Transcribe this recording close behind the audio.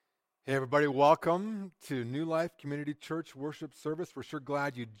Hey, everybody, welcome to New Life Community Church worship service. We're sure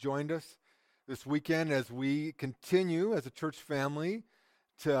glad you joined us this weekend as we continue as a church family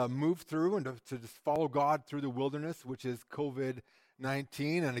to move through and to just follow God through the wilderness, which is COVID-19.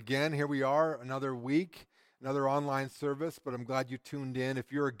 And again, here we are, another week, another online service, but I'm glad you tuned in.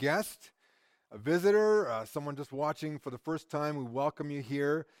 If you're a guest, a visitor, someone just watching for the first time, we welcome you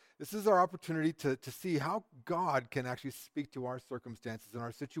here. This is our opportunity to see how God can actually speak to our circumstances and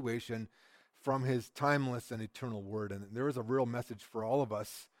our situation from his timeless and eternal word. And there is a real message for all of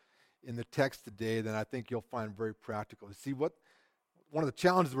us in the text today that I think you'll find very practical. You see, one of the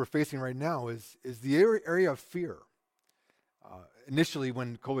challenges we're facing right now is the area of fear. Initially,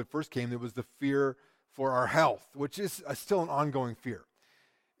 when COVID first came, there was the fear for our health, which is still an ongoing fear.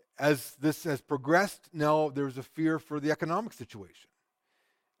 As this has progressed, now there's a fear for the economic situation.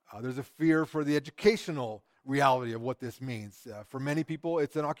 There's a fear for the educational reality of what this means. For many people,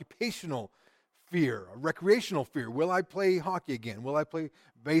 it's an occupational fear, a recreational fear. Will I play hockey again? Will I play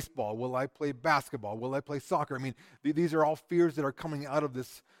baseball? Will I play basketball? Will I play soccer? I mean, these are all fears that are coming out of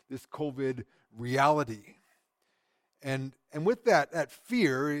this COVID reality. And with that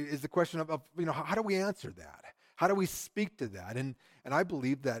fear is the question of how do we answer that? How do we speak to that? And I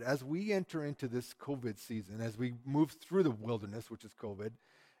believe that as we enter into this COVID season, as we move through the wilderness, which is COVID,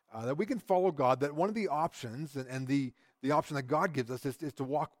 that we can follow God, that one of the options, and the option that God gives us is to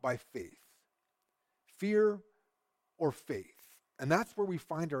walk by faith. Fear or faith. And that's where we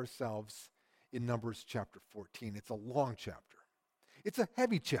find ourselves in Numbers chapter 14. It's a long chapter. It's a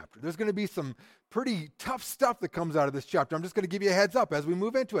heavy chapter. There's going to be some pretty tough stuff that comes out of this chapter. I'm just going to give you a heads up as we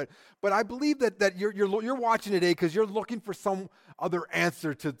move into it. But I believe that you're watching today because you're looking for some other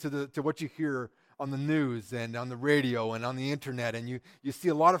answer to what you hear on the news and on the radio and on the internet, and you see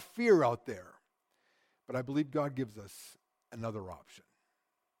a lot of fear out there. But I believe God gives us another option,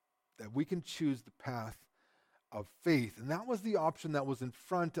 that we can choose the path of faith. And that was the option that was in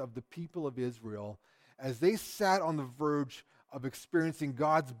front of the people of Israel as they sat on the verge of experiencing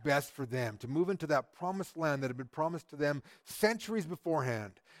God's best for them, to move into that promised land that had been promised to them centuries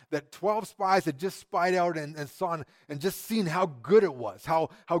beforehand, that 12 spies had just spied out and saw and just seen how good it was, how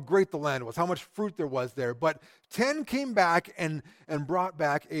great the land was, how much fruit there was there. But 10 came back and brought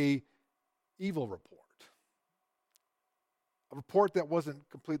back a evil report, a report that wasn't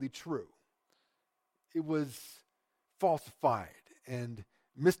completely true. It was falsified and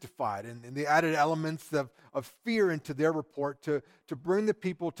mystified, and they added elements of fear into their report to bring the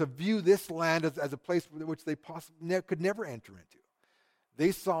people to view this land as a place which they possibly could never enter into.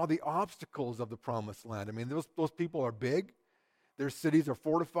 They saw the obstacles of the promised land. I mean, those people are big, their cities are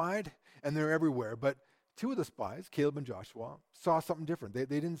fortified, and they're everywhere. But two of the spies, Caleb and Joshua, saw something different. They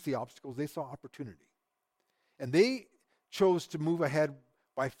didn't see obstacles, they saw opportunity. And they chose to move ahead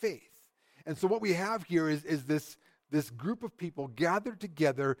by faith. And so what we have here is this group of people gathered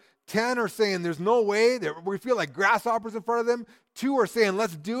together. 10 are saying there's no way. We feel like grasshoppers in front of them. 2 are saying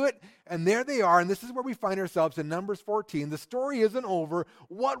let's do it. And there they are. And this is where we find ourselves in Numbers 14. The story isn't over.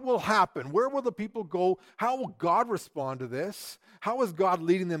 What will happen? Where will the people go? How will God respond to this? How is God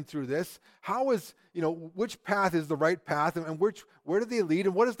leading them through this? How is, which path is the right path? And where do they lead?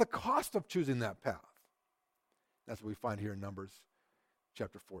 And what is the cost of choosing that path? That's what we find here in Numbers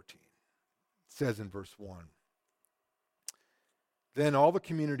chapter 14. It says in verse 1. Then all the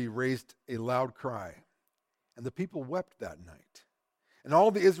community raised a loud cry, and the people wept that night. And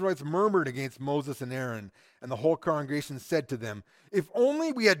all the Israelites murmured against Moses and Aaron, and the whole congregation said to them, "If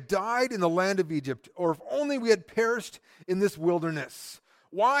only we had died in the land of Egypt, or if only we had perished in this wilderness.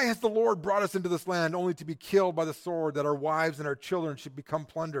 Why has the Lord brought us into this land only to be killed by the sword, that our wives and our children should become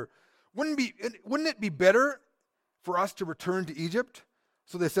plunder? Wouldn't it be better for us to return to Egypt?"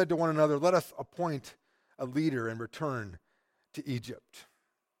 So they said to one another, "Let us appoint a leader and return to Egypt."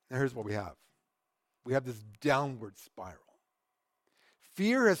 Now here's what we have. We have this downward spiral.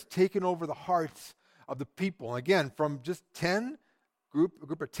 Fear has taken over the hearts of the people. And again, from just a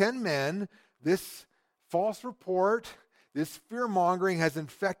group of 10 men, this false report, this fear-mongering has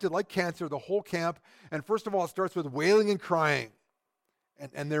infected like cancer the whole camp. And first of all, it starts with wailing and crying.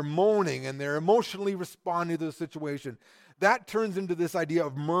 And they're moaning and they're emotionally responding to the situation. That turns into this idea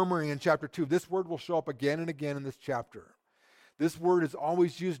of murmuring in chapter 2. This word will show up again and again in this chapter. This word is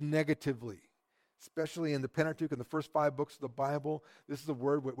always used negatively, especially in the Pentateuch, in the first 5 books of the Bible. This is a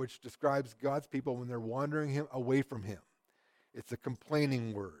word which describes God's people when they're wandering away from him. It's a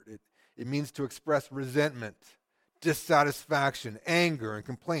complaining word. It means to express resentment, dissatisfaction, anger, and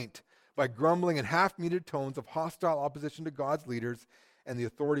complaint by grumbling in half-muted tones of hostile opposition to God's leaders and the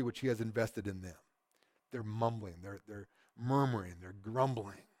authority which he has invested in them. They're mumbling, they're murmuring, they're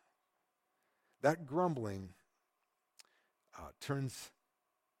grumbling. that grumbling turns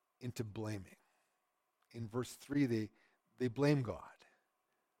into blaming. In verse 3, they blame God.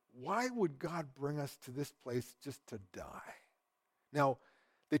 Why would God bring us to this place just to die? Now,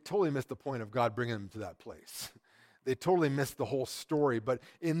 they totally missed the point of God bringing them to that place. They totally missed the whole story. But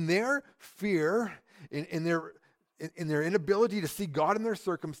in their fear, in their inability to see God in their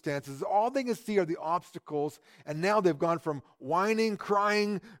circumstances, all they can see are the obstacles. And now they've gone from whining,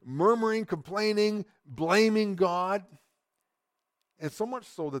 crying, murmuring, complaining, blaming God. And so much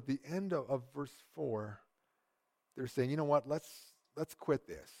so that the end of verse 4, they're saying, you know what, let's quit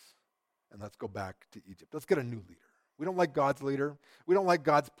this and let's go back to Egypt. Let's get a new leader. We don't like God's leader. We don't like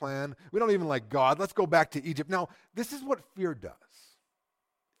God's plan. We don't even like God. Let's go back to Egypt. Now, this is what fear does.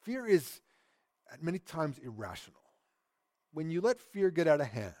 Fear is many times irrational. When you let fear get out of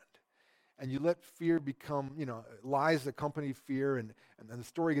hand and you let fear become, lies accompany fear and the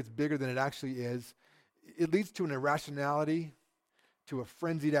story gets bigger than it actually is, it leads to an irrationality, to a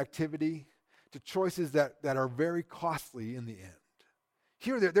frenzied activity, to choices that are very costly in the end.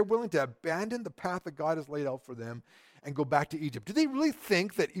 Here, they're willing to abandon the path that God has laid out for them and go back to Egypt. Do they really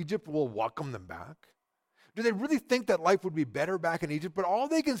think that Egypt will welcome them back? Do they really think that life would be better back in Egypt? But all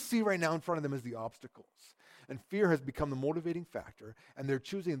they can see right now in front of them is the obstacles. And fear has become the motivating factor, and they're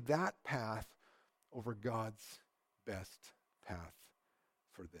choosing that path over God's best path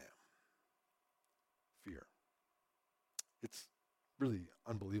for them. Fear. It's really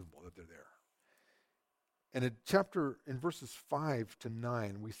unbelievable that they're there. And in verses 5 to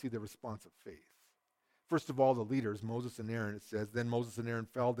 9, we see the response of faith. First of all, the leaders, Moses and Aaron, it says, then Moses and Aaron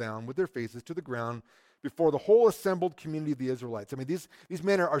fell down with their faces to the ground before the whole assembled community of the Israelites. I mean, these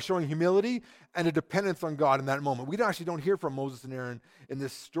men are showing humility and a dependence on God in that moment. We actually don't hear from Moses and Aaron in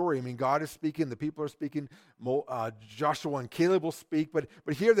this story. I mean, God is speaking, the people are speaking, Joshua and Caleb will speak, but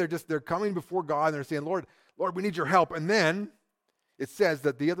here they're coming before God and they're saying, Lord, we need your help. And then it says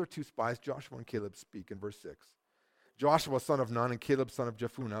that the other two spies, Joshua and Caleb, speak in verse 6. Joshua, son of Nun, and Caleb, son of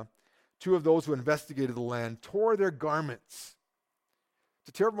Jephunneh, two of those who investigated the land, tore their garments.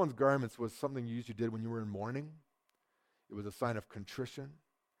 To tear everyone's garments was something you usually did when you were in mourning. It was a sign of contrition,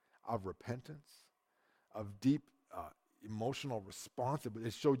 of repentance, of deep emotional response.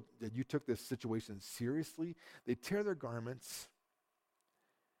 It showed that you took this situation seriously. They tear their garments,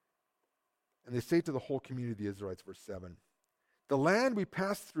 and they say to the whole community of the Israelites, verse 7, the land we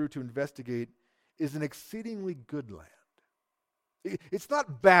passed through to investigate is an exceedingly good land. It's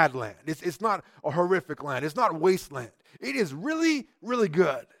not bad land. It's not a horrific land. It's not wasteland. It is really, really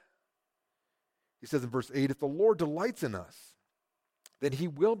good. He says in verse 8, if the Lord delights in us, then he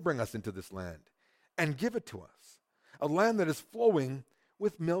will bring us into this land and give it to us, a land that is flowing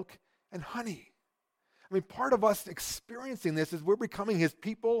with milk and honey. I mean, part of us experiencing this is we're becoming his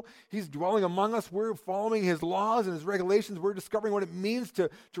people. He's dwelling among us. We're following his laws and his regulations. We're discovering what it means to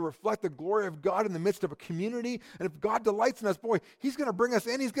reflect the glory of God in the midst of a community. And if God delights in us, boy, he's going to bring us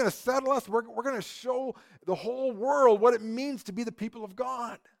in. He's going to settle us. We're going to show the whole world what it means to be the people of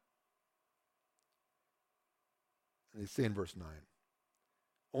God. And they say in verse 9,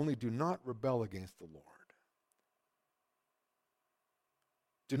 only do not rebel against the Lord.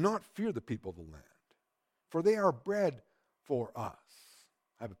 Do not fear the people of the land, for they are bread for us.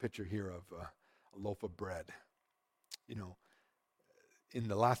 I have a picture here of a loaf of bread. You know, in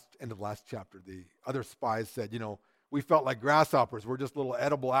the end of last chapter, the other spies said, we felt like grasshoppers. We're just little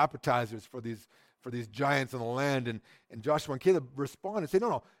edible appetizers for these giants in the land. And Joshua and Caleb respond and say,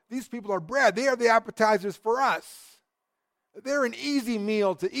 no, these people are bread. They are the appetizers for us. They're an easy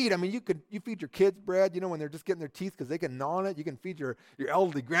meal to eat. I mean, you feed your kids bread, when they're just getting their teeth because they can gnaw on it. You can feed your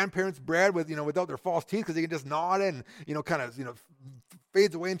elderly grandparents bread without their false teeth because they can just gnaw on it and,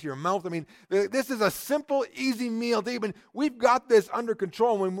 fades away into your mouth. I mean, this is a simple, easy meal to eat. And we've got this under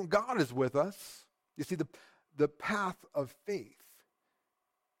control when God is with us. You see, the path of faith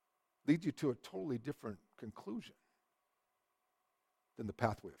leads you to a totally different conclusion than the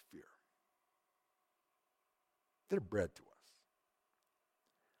pathway of fear. They're bread to us.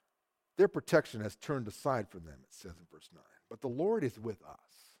 Their protection has turned aside from them, it says in verse 9. But the Lord is with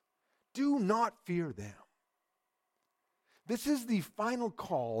us. Do not fear them. This is the final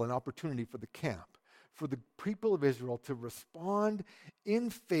call and opportunity for the camp, for the people of Israel to respond in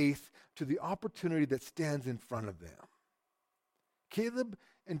faith to the opportunity that stands in front of them. Caleb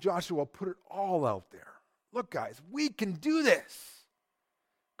and Joshua put it all out there. Look, guys, we can do this.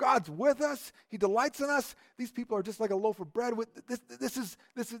 God's with us. He delights in us. These people are just like a loaf of bread. This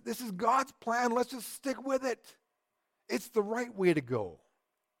is God's plan. Let's just stick with it. It's the right way to go.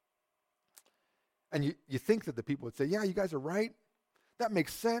 And you think that the people would say, yeah, you guys are right. That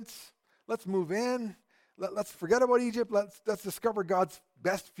makes sense. Let's move in. Let's forget about Egypt. Let's discover God's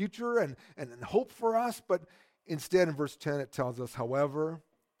best future and hope for us. But instead, in verse 10, it tells us, however,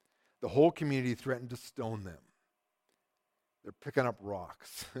 the whole community threatened to stone them. They're picking up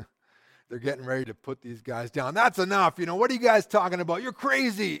rocks. They're getting ready to put these guys down. That's enough. What are you guys talking about? You're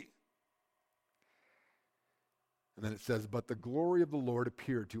crazy. And then it says, but the glory of the Lord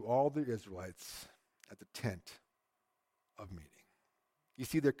appeared to all the Israelites at the tent of meeting. You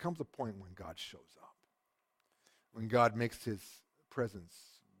see, there comes a point when God shows up, when God makes his presence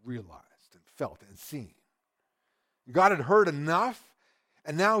realized and felt and seen. God had heard enough,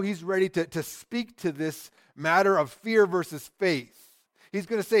 and now he's ready to speak to this matter of fear versus faith. He's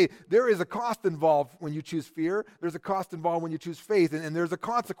going to say, there is a cost involved when you choose fear. There's a cost involved when you choose faith. And there's a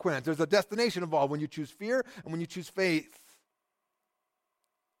consequence. There's a destination involved when you choose fear and when you choose faith.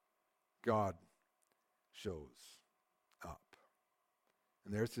 God shows up.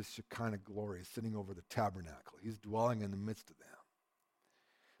 And there's this Shekinah glory sitting over the tabernacle. He's dwelling in the midst of them.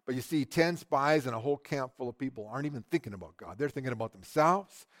 But you see, 10 spies and a whole camp full of people aren't even thinking about God. They're thinking about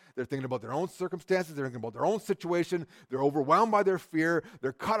themselves. They're thinking about their own circumstances. They're thinking about their own situation. They're overwhelmed by their fear.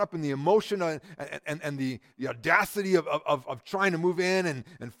 They're caught up in the emotion and the audacity of trying to move in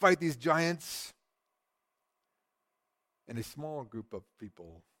and fight these giants. And a small group of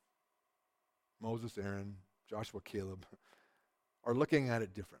people, Moses, Aaron, Joshua, Caleb, are looking at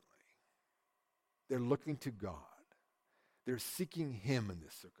it differently. They're looking to God. They're seeking him in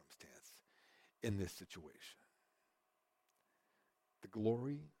this circumstance, in this situation. The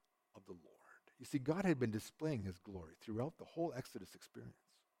glory of the Lord. You see, God had been displaying his glory throughout the whole Exodus experience.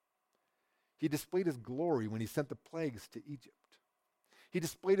 He displayed his glory when he sent the plagues to Egypt. He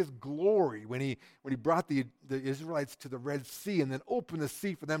displayed his glory when he brought the Israelites to the Red Sea and then opened the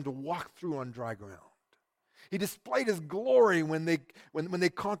sea for them to walk through on dry ground. He displayed his glory when they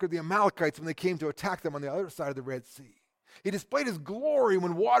conquered the Amalekites when they came to attack them on the other side of the Red Sea. He displayed his glory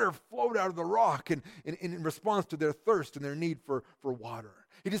when water flowed out of the rock in response to their thirst and their need for water.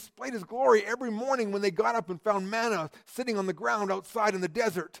 He displayed his glory every morning when they got up and found manna sitting on the ground outside in the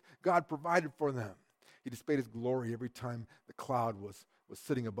desert. God provided for them. He displayed his glory every time the cloud was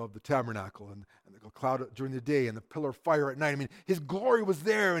sitting above the tabernacle and the cloud during the day and the pillar of fire at night. I mean, his glory was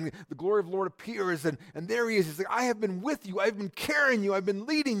there and the glory of the Lord appears and there he is. He's like, I have been with you. I've been carrying you. I've been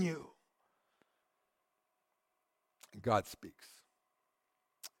leading you. And God speaks.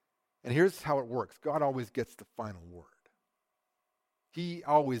 And here's how it works. God always gets the final word. He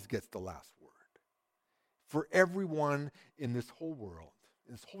always gets the last word. For everyone in this whole world,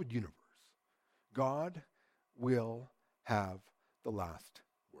 in this whole universe, God will have the last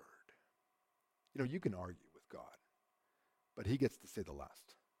word. You can argue with God, but he gets to say the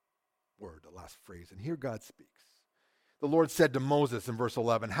last word, the last phrase. And here God speaks. The Lord said to Moses in verse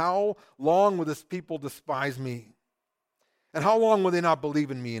 11, how long will this people despise me? And how long will they not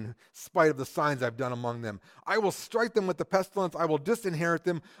believe in me in spite of the signs I've done among them? I will strike them with the pestilence. I will disinherit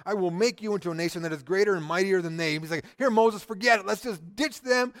them. I will make you into a nation that is greater and mightier than they. He's like, here, Moses, forget it. Let's just ditch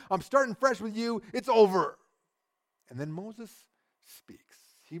them. I'm starting fresh with you. It's over. And then Moses speaks.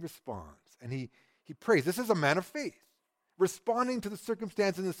 He responds. And he prays. This is a man of faith, responding to the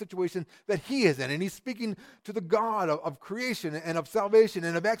circumstance and the situation that he is in. And he's speaking to the God of creation and of salvation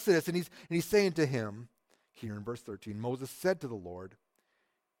and of Exodus. And he's saying to him, here in verse 13, Moses said to the Lord,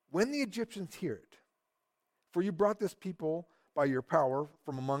 when the Egyptians hear it, for you brought this people by your power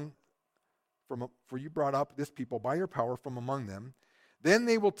for you brought up this people by your power from among them, then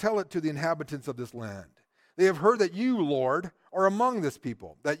they will tell it to the inhabitants of this land. They have heard that you, Lord, are among this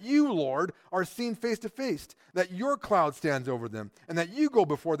people, that you, Lord, are seen face to face, that your cloud stands over them, and that you go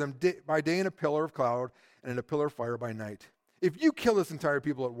before them by day in a pillar of cloud and in a pillar of fire by night. If you kill this entire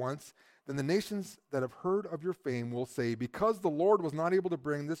people at once, then the nations that have heard of your fame will say, because the Lord was not able to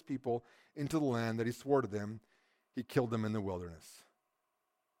bring this people into the land that he swore to them, he killed them in the wilderness.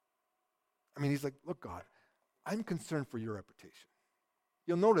 I mean, he's like, look, God, I'm concerned for your reputation.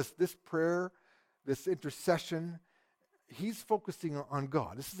 You'll notice this prayer, this intercession, he's focusing on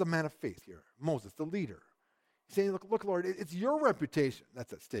God. This is a man of faith here, Moses, the leader. He's saying, look, Lord, it's your reputation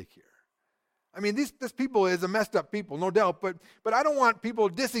that's at stake here. I mean, this people is a messed up people, no doubt, but I don't want people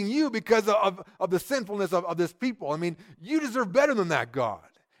dissing you because of the sinfulness of this people. I mean, you deserve better than that, God.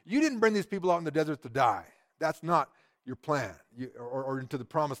 You didn't bring these people out in the desert to die. That's not your plan, or into the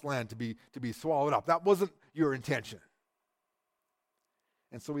promised land to be swallowed up. That wasn't your intention.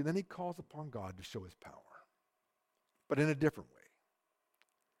 And so then he calls upon God to show his power, but in a different way.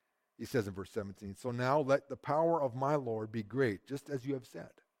 He says in verse 17, so now let the power of my Lord be great, just as you have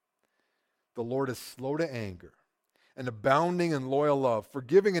said. The Lord is slow to anger and abounding in loyal love,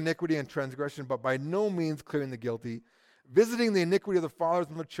 forgiving iniquity and transgression, but by no means clearing the guilty, visiting the iniquity of the fathers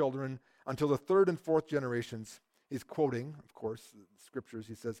and the children until the third and fourth generations. He's quoting, of course, the scriptures.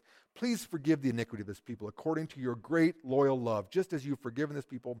 He says, please forgive the iniquity of this people according to your great loyal love, just as you've forgiven this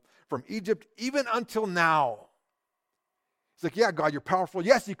people from Egypt, even until now. It's like, yeah, God, you're powerful.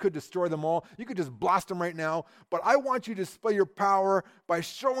 Yes, you could destroy them all. You could just blast them right now. But I want you to display your power by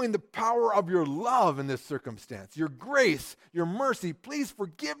showing the power of your love in this circumstance, your grace, your mercy. Please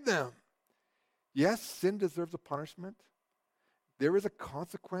forgive them. Yes, sin deserves a punishment. There is a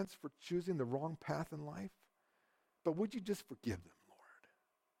consequence for choosing the wrong path in life. But would you just forgive them, Lord?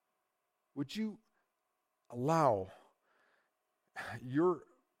 Would you allow your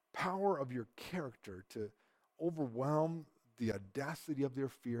power of your character to overwhelm the audacity of their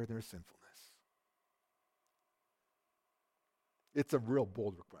fear and their sinfulness? It's a real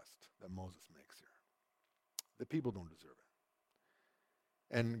bold request that Moses makes here. The people don't deserve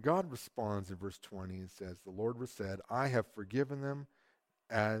it. And God responds in verse 20 and says, the Lord said, I have forgiven them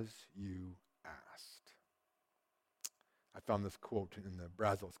as you asked. I found this quote in the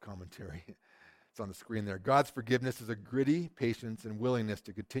Brazos commentary. It's on the screen there. God's forgiveness is a gritty patience and willingness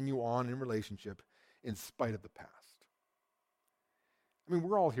to continue on in relationship in spite of the past. I mean,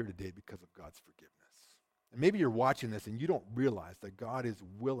 we're all here today because of God's forgiveness. And maybe you're watching this and you don't realize that God is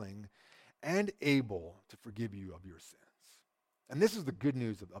willing and able to forgive you of your sins. And this is the good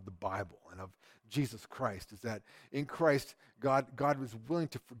news of the Bible and of Jesus Christ, is that in Christ, God was willing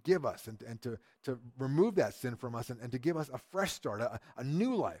to forgive us and to remove that sin from us and to give us a fresh start, a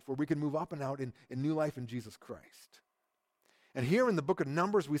new life where we can move up and out in new life in Jesus Christ. And here in the book of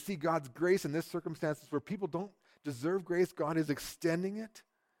Numbers, we see God's grace in this circumstances where people don't deserve grace. God is extending it.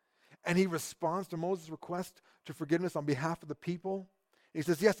 And he responds to Moses' request to forgiveness on behalf of the people. He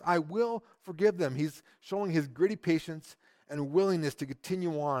says, yes, I will forgive them. He's showing his gritty patience and willingness to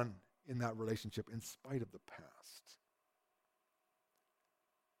continue on in that relationship in spite of the past.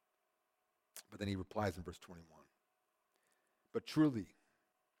 But then he replies in verse 21. But truly,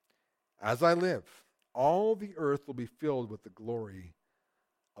 as I live, all the earth will be filled with the glory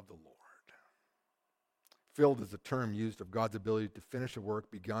of the Lord. Filled is a term used of God's ability to finish a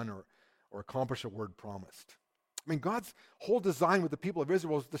work begun or accomplish a word promised. I mean, God's whole design with the people of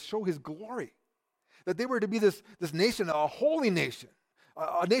Israel was to show his glory. That they were to be this nation, a holy nation,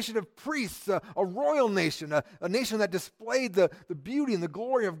 a nation of priests, a royal nation, a nation that displayed the beauty and the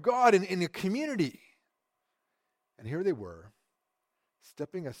glory of God in a community. And here they were,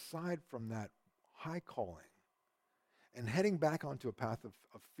 stepping aside from that high calling and heading back onto a path of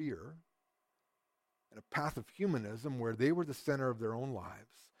fear and a path of humanism where they were the center of their own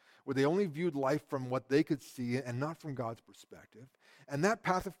lives, where they only viewed life from what they could see and not from God's perspective. And that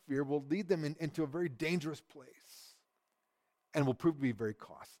path of fear will lead them into a very dangerous place and will prove to be very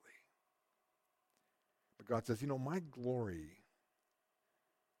costly. But God says, my glory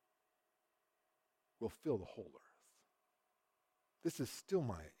will fill the whole earth. This is still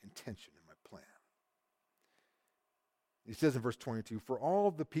my intention and my plan. He says in verse 22, for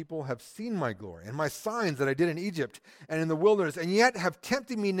all the people have seen my glory and my signs that I did in Egypt and in the wilderness, and yet have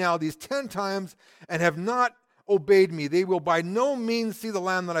tempted me now these 10 times and have not obeyed me. They will by no means see the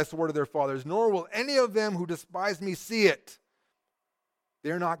land that I swore to their fathers, nor will any of them who despise me see it.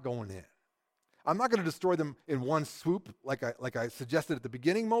 They're not going in. I'm not going to destroy them in one swoop like I suggested at the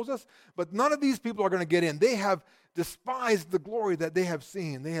beginning, Moses, but none of these people are going to get in. They have despised the glory that they have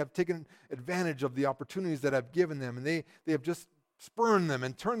seen. They have taken advantage of the opportunities that I've given them, and they have just spurned them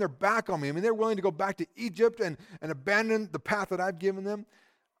and turned their back on me. I mean, they're willing to go back to Egypt and abandon the path that I've given them.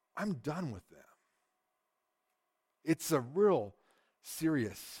 I'm done with them. It's a real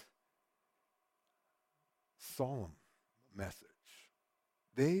serious, solemn message.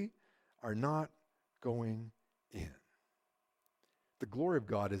 They are not going in. The glory of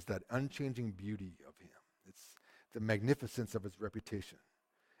God is that unchanging beauty of him. It's the magnificence of his reputation,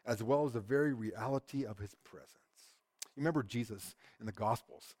 as well as the very reality of his presence. You remember Jesus in the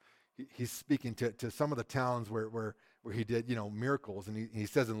Gospels. He's speaking to some of the towns where he did, miracles, and he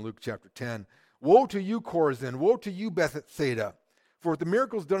says in Luke chapter 10, woe to you, Chorazin, woe to you, Bethsaida, for if the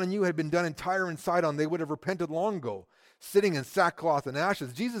miracles done in you had been done in Tyre and Sidon, they would have repented long ago, sitting in sackcloth and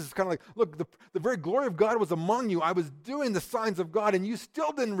ashes. Jesus is kind of like, look, the very glory of God was among you. I was doing the signs of God, and you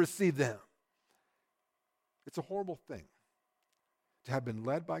still didn't receive them. It's a horrible thing to have been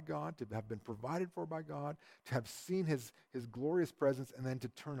led by God, to have been provided for by God, to have seen his glorious presence, and then to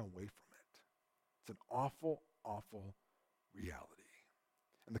turn away from it. It's an awful, awful reality.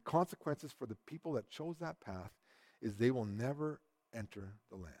 And the consequences for the people that chose that path is they will never enter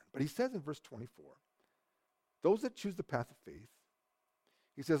the land. But he says in verse 24, those that choose the path of faith.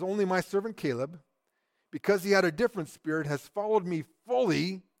 He says, only my servant Caleb, because he had a different spirit, has followed me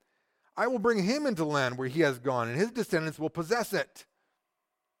fully. I will bring him into the land where he has gone, and his descendants will possess it.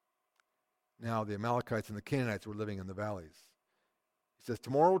 Now the Amalekites and the Canaanites were living in the valleys. He says,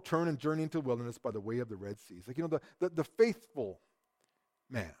 tomorrow turn and journey into the wilderness by the way of the Red Sea. It's like, the faithful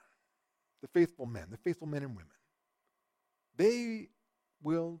man, the faithful men and women, they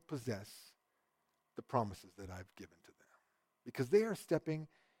will possess the promises that I've given to them because they are stepping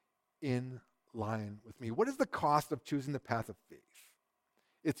in line with me. What is the cost of choosing the path of faith?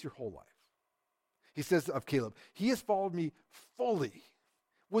 It's your whole life. He says of Caleb, he has followed me fully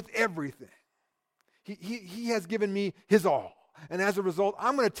with everything. He has given me his all. And as a result,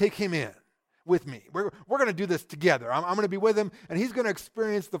 I'm going to take him in with me. We're going to do this together. I'm going to be with him, and he's going to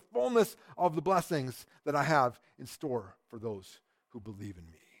experience the fullness of the blessings that I have in store for those who believe in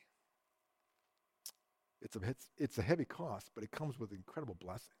me. It's a heavy cost, but it comes with incredible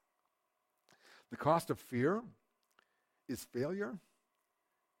blessing. The cost of fear is failure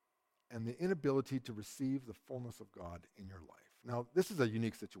and the inability to receive the fullness of God in your life. Now, this is a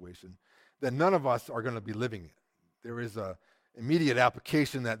unique situation that none of us are going to be living in. There is an immediate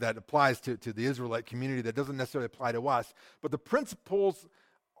application that applies to the Israelite community that doesn't necessarily apply to us, but the principles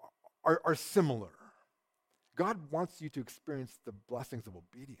are similar. God wants you to experience the blessings of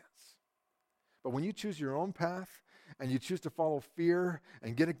obedience. But when you choose your own path and you choose to follow fear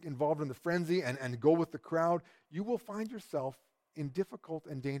and get involved in the frenzy and go with the crowd, you will find yourself in difficult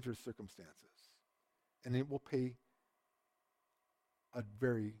and dangerous circumstances. And it will pay a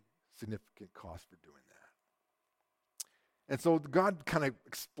very significant cost for doing that. And so God kind of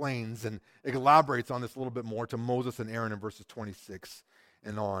explains and elaborates on this a little bit more to Moses and Aaron in verses 26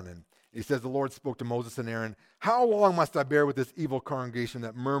 and on. And he says, the Lord spoke to Moses and Aaron, how long must I bear with this evil congregation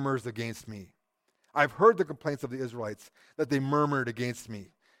that murmurs against me? I've heard the complaints of the Israelites that they murmured against me.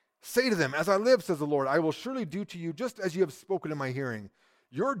 Say to them, as I live, says the Lord, I will surely do to you just as you have spoken in my hearing.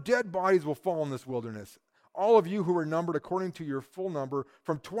 Your dead bodies will fall in this wilderness. All of you who are numbered according to your full number,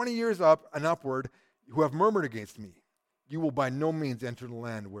 from 20 years up and upward, who have murmured against me, you will by no means enter the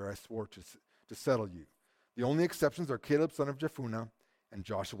land where I swore to settle you. The only exceptions are Caleb, son of Jephunneh, and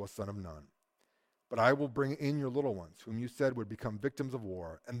Joshua, son of Nun. But I will bring in your little ones, whom you said would become victims of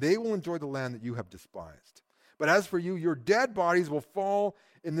war, and they will enjoy the land that you have despised. But as for you, your dead bodies will fall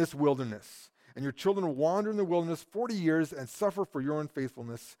in this wilderness, and your children will wander in the wilderness 40 years and suffer for your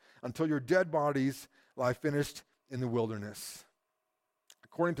unfaithfulness until your dead bodies lie finished in the wilderness.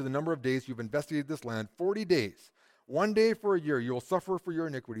 According to the number of days you've investigated this land, 40 days, 1 day for a year, you will suffer for your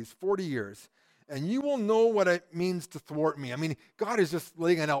iniquities, 40 years, and you will know what it means to thwart me. I mean, God is just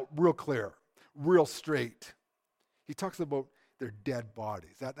laying it out real clear, real straight. He talks about their dead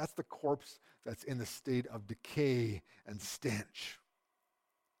bodies. That's the corpse that's in the state of decay and stench.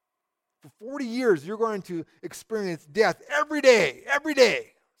 For 40 years, you're going to experience death every day. Every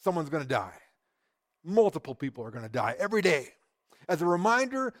day, someone's going to die. Multiple people are going to die every day. As a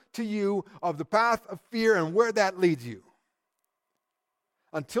reminder to you of the path of fear and where that leads you.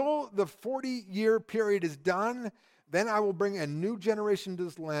 Until the 40-year period is done, then I will bring a new generation to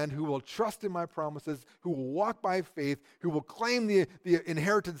this land who will trust in my promises, who will walk by faith, who will claim the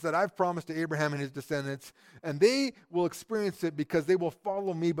inheritance that I've promised to Abraham and his descendants, and they will experience it because they will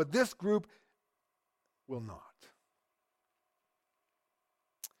follow me, but this group will not.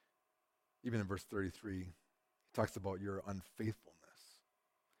 Even in verse 33, he talks about your unfaithfulness.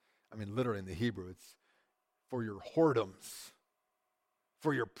 I mean, literally in the Hebrew, it's for your whoredoms,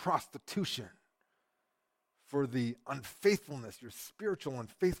 for your prostitution, for the unfaithfulness, your spiritual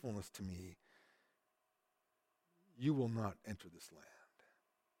unfaithfulness to me, you will not enter this land.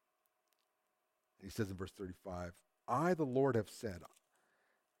 And he says in verse 35, I, the Lord, have said,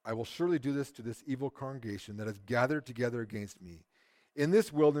 I will surely do this to this evil congregation that has gathered together against me. In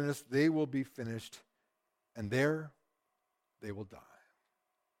this wilderness they will be finished, and there they will die.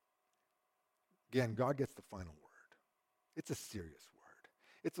 Again, God gets the final word. It's a serious word.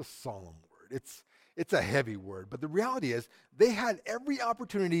 It's a solemn word. It's a heavy word. But the reality is they had every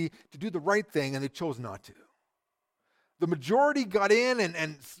opportunity to do the right thing, and they chose not to. The majority got in,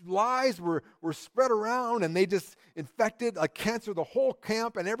 and lies were spread around, and they just infected like cancer the whole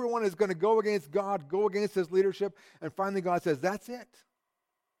camp, and everyone is going to go against God, go against his leadership. And finally God says, that's it.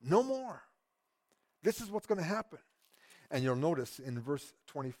 No more. This is what's going to happen. And you'll notice in verse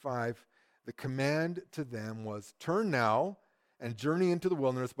 25, the command to them was, turn now and journey into the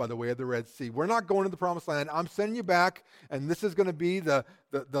wilderness by the way of the Red Sea. We're not going to the promised land. I'm sending you back, and this is going to be the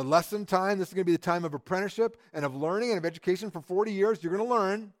lesson time. This is going to be the time of apprenticeship and of learning and of education for 40 years. You're going to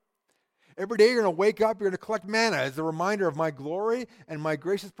learn. Every day you're going to wake up, you're going to collect manna as a reminder of my glory and my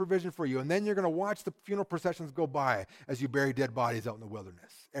gracious provision for you. And then you're going to watch the funeral processions go by as you bury dead bodies out in the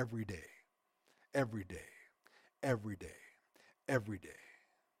wilderness. Every day, every day, every day, every day.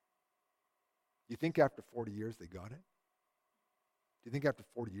 You think after 40 years they got it? Do you think after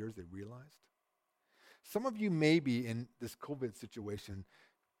 40 years they realized? Some of you may be in this COVID situation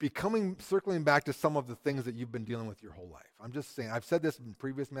circling back to some of the things that you've been dealing with your whole life. I'm just saying, I've said this in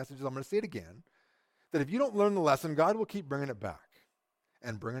previous messages, I'm going to say it again, that if you don't learn the lesson, God will keep bringing it back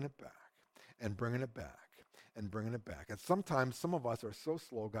and bringing it back and bringing it back and bringing it back. And sometimes some of us are so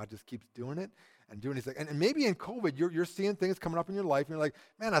slow, God just keeps doing it and doing it. And maybe in COVID, you're seeing things coming up in your life, and you're like,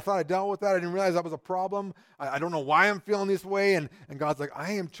 man, I thought I dealt with that. I didn't realize that was a problem. I don't know why I'm feeling this way. And God's like,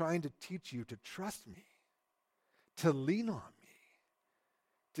 I am trying to teach you to trust me, to lean on me,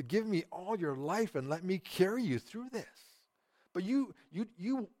 to give me all your life and let me carry you through this. But you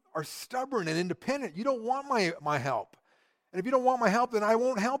are stubborn and independent. You don't want my help. And if you don't want my help, then I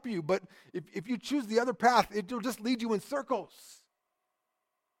won't help you. But if you choose the other path, it will just lead you in circles.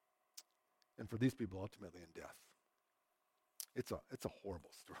 And for these people, ultimately in death. It's a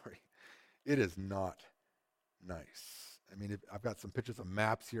horrible story. It is not nice. I mean, I've got some pictures of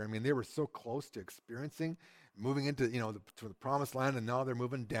maps here. I mean, they were so close to moving into, to the promised land, and now they're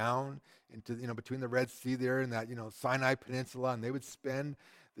moving down into, between the Red Sea there and that, Sinai Peninsula, and they would spend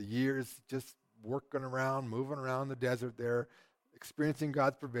the years just moving around the desert there, experiencing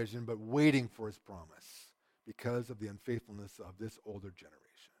God's provision, but waiting for his promise because of the unfaithfulness of this older generation.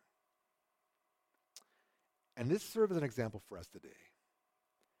 And this serves as an example for us today,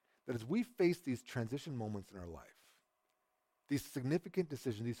 that as we face these transition moments in our life, these significant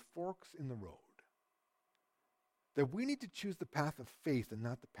decisions, these forks in the road, that we need to choose the path of faith and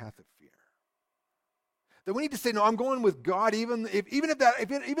not the path of fear. That we need to say, no, I'm going with God, even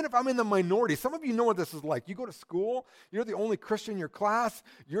if I'm in the minority. Some of you know what this is like. You go to school, you're the only Christian in your class,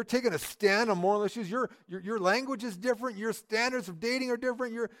 you're taking a stand on moral issues, your language is different, your standards of dating are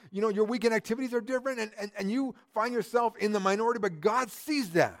different, your weekend activities are different, and you find yourself in the minority, but God sees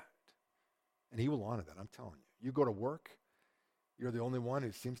that. And he will honor that, I'm telling you. You go to work, you're the only one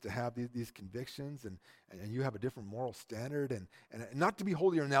who seems to have these convictions, and you have a different moral standard, and not to be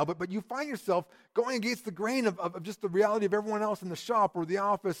holier now, but you find yourself going against the grain of just the reality of everyone else in the shop or the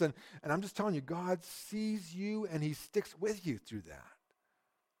office, and I'm just telling you, God sees you, and he sticks with you through that.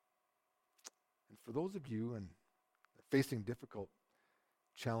 And for those of you facing difficult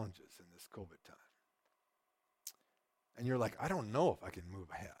challenges in this COVID time, and you're like, I don't know if I can move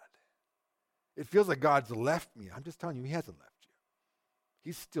ahead. It feels like God's left me. I'm just telling you, he hasn't left you.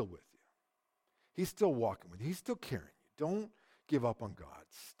 He's still with you. He's still walking with you. He's still carrying you. Don't give up on God.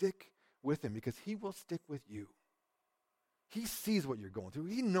 Stick with him because he will stick with you. He sees what you're going through.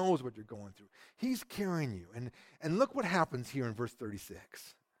 He knows what you're going through. He's carrying you. And look what happens here in verse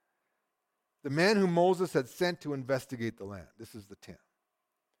 36. The man whom Moses had sent to investigate the land, this is the 10,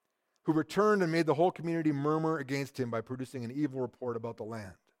 who returned and made the whole community murmur against him by producing an evil report about the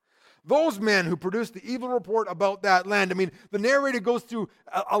land. Those men who produced the evil report about that land. I mean, the narrator goes through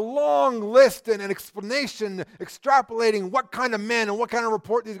a long list and an explanation, extrapolating what kind of men and what kind of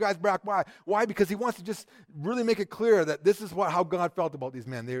report these guys brought by. Why? Because he wants to just really make it clear that this is how God felt about these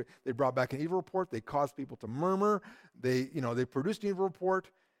men. They brought back an evil report. They caused people to murmur. They produced an evil report.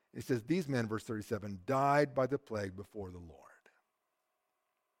 He says, these men, verse 37, died by the plague before the Lord.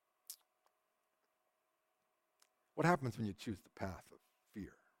 What happens when you choose the path of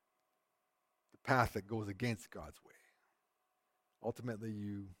fear? Path that goes against God's way. Ultimately,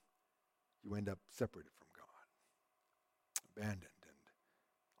 you end up separated from God, abandoned and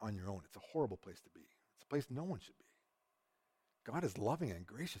on your own. It's a horrible place to be. It's a place no one should be. God is loving and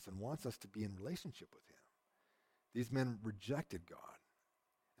gracious and wants us to be in relationship with him. These men rejected God,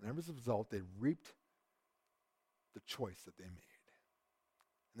 and as a result, they reaped the choice that they made.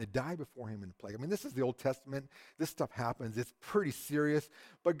 And they die before him in the plague. I mean, this is the Old Testament. This stuff happens. It's pretty serious.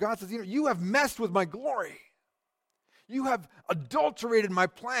 But God says, you have messed with my glory. You have adulterated my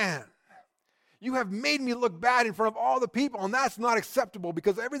plan. You have made me look bad in front of all the people, and that's not acceptable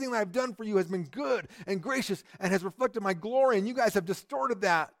because everything that I've done for you has been good and gracious and has reflected my glory, and you guys have distorted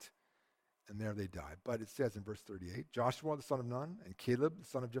that. And there they died. But it says in verse 38, Joshua the son of Nun and Caleb the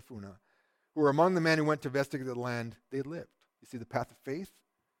son of Jephunneh, who were among the men who went to investigate the land, they lived. You see, the path of faith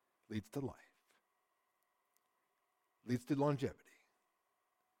leads to life, leads to longevity,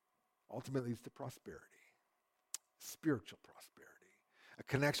 ultimately leads to prosperity, spiritual prosperity, a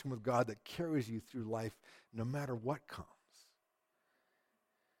connection with God that carries you through life no matter what comes.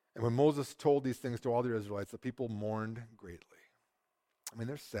 And when Moses told these things to all the Israelites, the people mourned greatly. I mean,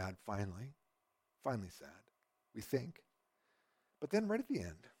 they're sad finally sad, we think. But then right at the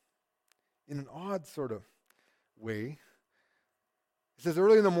end, in an odd sort of way, it says,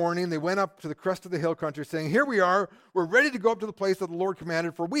 early in the morning, they went up to the crest of the hill country, saying, here we are, we're ready to go up to the place that the Lord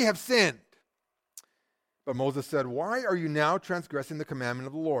commanded, for we have sinned. But Moses said, why are you now transgressing the commandment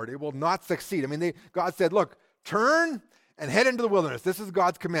of the Lord? It will not succeed. I mean, God said, look, turn and head into the wilderness. This is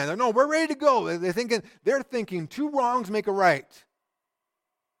God's command. They're, no, we're ready to go. They're thinking two wrongs make a right.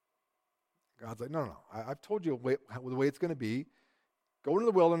 God's like, no. I've told you the way it's going to be. Go into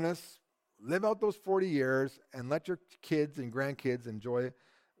the wilderness, live out those 40 years, and let your kids and grandkids enjoy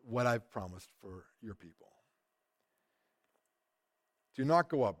what I've promised for your people. Do not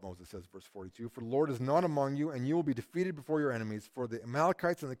go up, Moses says, verse 42, for the Lord is not among you, and you will be defeated before your enemies, for the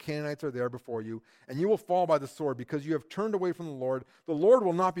Amalekites and the Canaanites are there before you, and you will fall by the sword, because you have turned away from the Lord. The Lord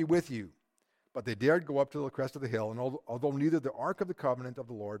will not be with you. But they dared go up to the crest of the hill, and although neither the ark of the covenant of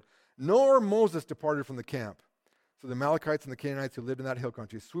the Lord nor Moses departed from the camp, so the Amalekites and the Canaanites who lived in that hill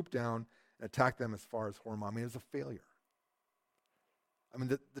country swooped down and attacked them as far as Hormah. I mean, it's a failure. I mean,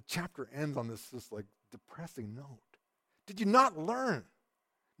 the chapter ends on this like depressing note. Did you not learn?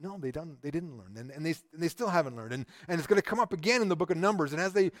 No, they didn't learn, and they still haven't learned. And it's going to come up again in the book of Numbers. And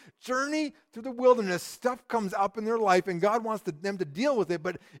as they journey through the wilderness, stuff comes up in their life, and God wants them to deal with it.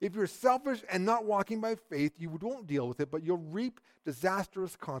 But if you're selfish and not walking by faith, you won't deal with it, but you'll reap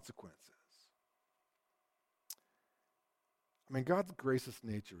disastrous consequences. I mean, God's gracious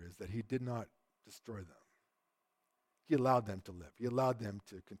nature is that he did not destroy them. He allowed them to live. He allowed them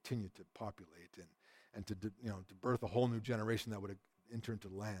to continue to populate and to birth a whole new generation that would enter into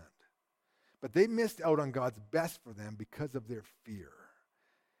the land. But they missed out on God's best for them because of their fear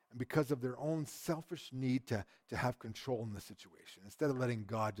and because of their own selfish need to have control in the situation, instead of letting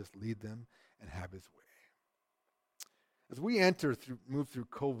God just lead them and have his way. As we move through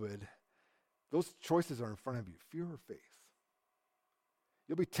COVID, those choices are in front of you, fear or faith.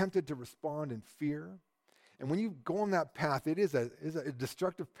 You'll be tempted to respond in fear. And when you go on that path, it is a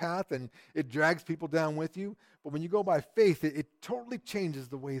destructive path, and it drags people down with you. But when you go by faith, it totally changes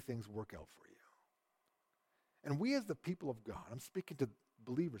the way things work out for you. And we as the people of God, I'm speaking to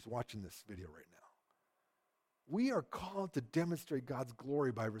believers watching this video right now, we are called to demonstrate God's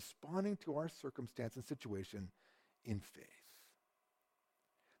glory by responding to our circumstance and situation in faith.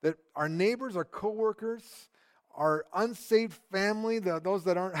 That our neighbors, our coworkers, our unsaved family, those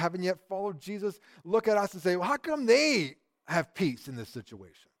that haven't yet followed Jesus, look at us and say, well, how come they have peace in this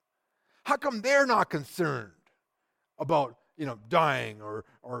situation? How come they're not concerned about dying or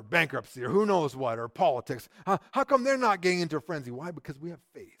bankruptcy or who knows what, or politics? How come they're not getting into a frenzy? Why? Because we have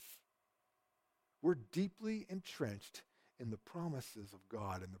faith. We're deeply entrenched in the promises of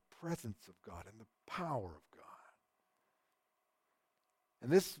God and the presence of God and the power of God.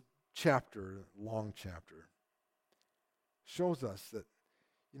 And this chapter, long chapter, shows us that,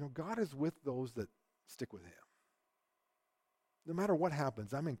 God is with those that stick with him. No matter what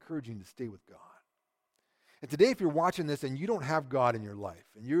happens, I'm encouraging you to stay with God. And today, if you're watching this and you don't have God in your life,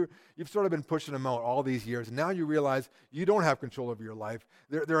 and you've sort of been pushing him out all these years, and now you realize you don't have control over your life,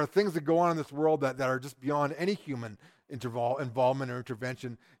 there are things that go on in this world that are just beyond any human involvement or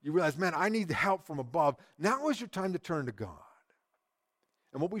intervention. You realize, man, I need help from above. Now is your time to turn to God.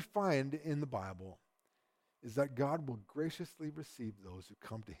 And what we find in the Bible is that God will graciously receive those who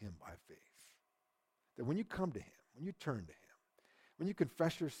come to him by faith. That when you come to him, when you turn to him, when you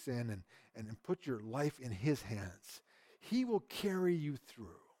confess your sin and put your life in his hands, he will carry you through.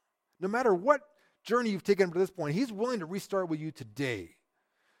 No matter what journey you've taken up to this point, he's willing to restart with you today.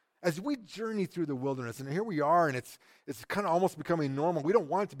 As we journey through the wilderness, and here we are, and it's kind of almost becoming normal. We don't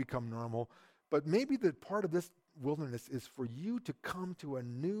want it to become normal, but maybe the part of this wilderness is for you to come to a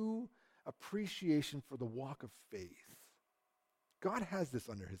new appreciation for the walk of faith. God has this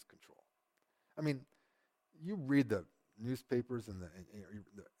under his control. I mean, you read the newspapers and the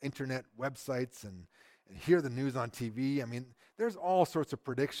internet websites and hear the news on TV. I mean, there's all sorts of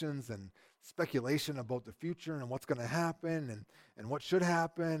predictions and speculation about the future and what's going to happen and what should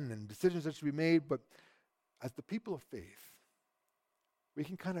happen and decisions that should be made. But as the people of faith, we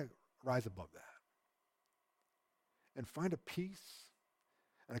can kind of rise above that and find a peace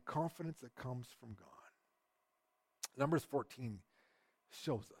and a confidence that comes from God. Numbers 14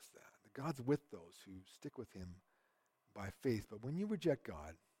 shows us that God's with those who stick with him by faith. But when you reject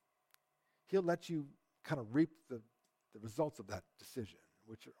God, he'll let you kind of reap the results of that decision,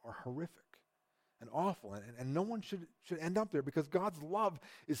 which are horrific and awful. And no one should end up there, because God's love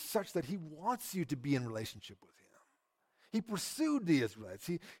is such that he wants you to be in relationship with him. He pursued the Israelites.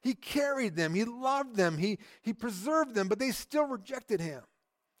 He carried them. He loved them. He preserved them, but they still rejected him.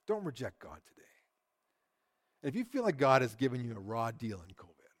 Don't reject God today. If you feel like God has given you a raw deal in COVID,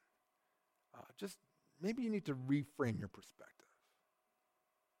 just maybe you need to reframe your perspective.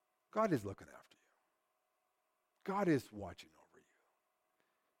 God is looking after you. God is watching over you.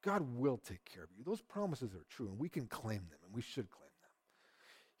 God will take care of you. Those promises are true, and we can claim them, and we should claim them.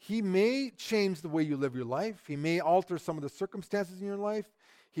 He may change the way you live your life. He may alter some of the circumstances in your life.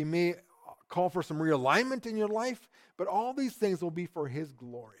 He may call for some realignment in your life, but all these things will be for his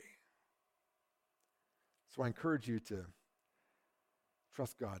glory. So I encourage you to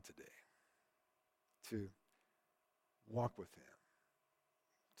trust God today, to walk with him,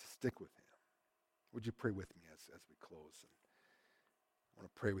 to stick with him. Would you pray with me as we close? And I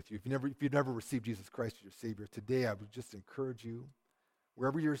want to pray with you. If you've never received Jesus Christ as your Savior, today I would just encourage you,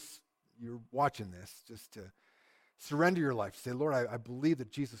 wherever you're watching this, just to surrender your life. Say, Lord, I believe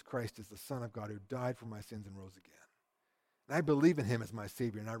that Jesus Christ is the Son of God who died for my sins and rose again. And I believe in him as my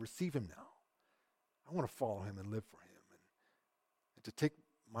Savior, and I receive him now. I want to follow him and live for him, and to take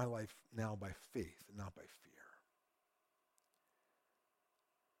my life now by faith and not by fear.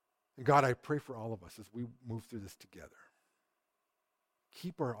 And God, I pray for all of us as we move through this together.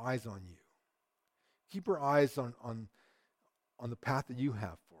 Keep our eyes on you. Keep our eyes on the path that you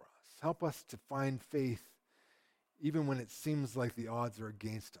have for us. Help us to find faith even when it seems like the odds are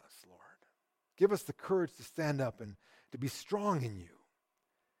against us, Lord. Give us the courage to stand up and to be strong in you.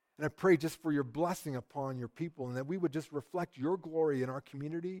 And I pray just for your blessing upon your people, and that we would just reflect your glory in our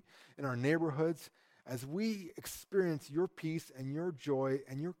community, in our neighborhoods, as we experience your peace and your joy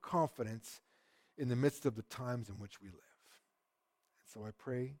and your confidence in the midst of the times in which we live. And so I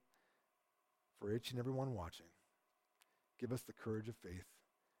pray for each and every one watching. Give us the courage of faith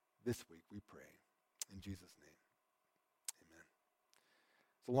this week, we pray. In Jesus' name, amen.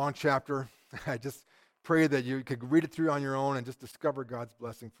 It's a long chapter. I just pray that you could read it through on your own and just discover God's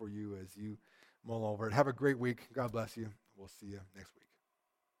blessing for you as you mull over it. Have a great week. God bless you. We'll see you next week.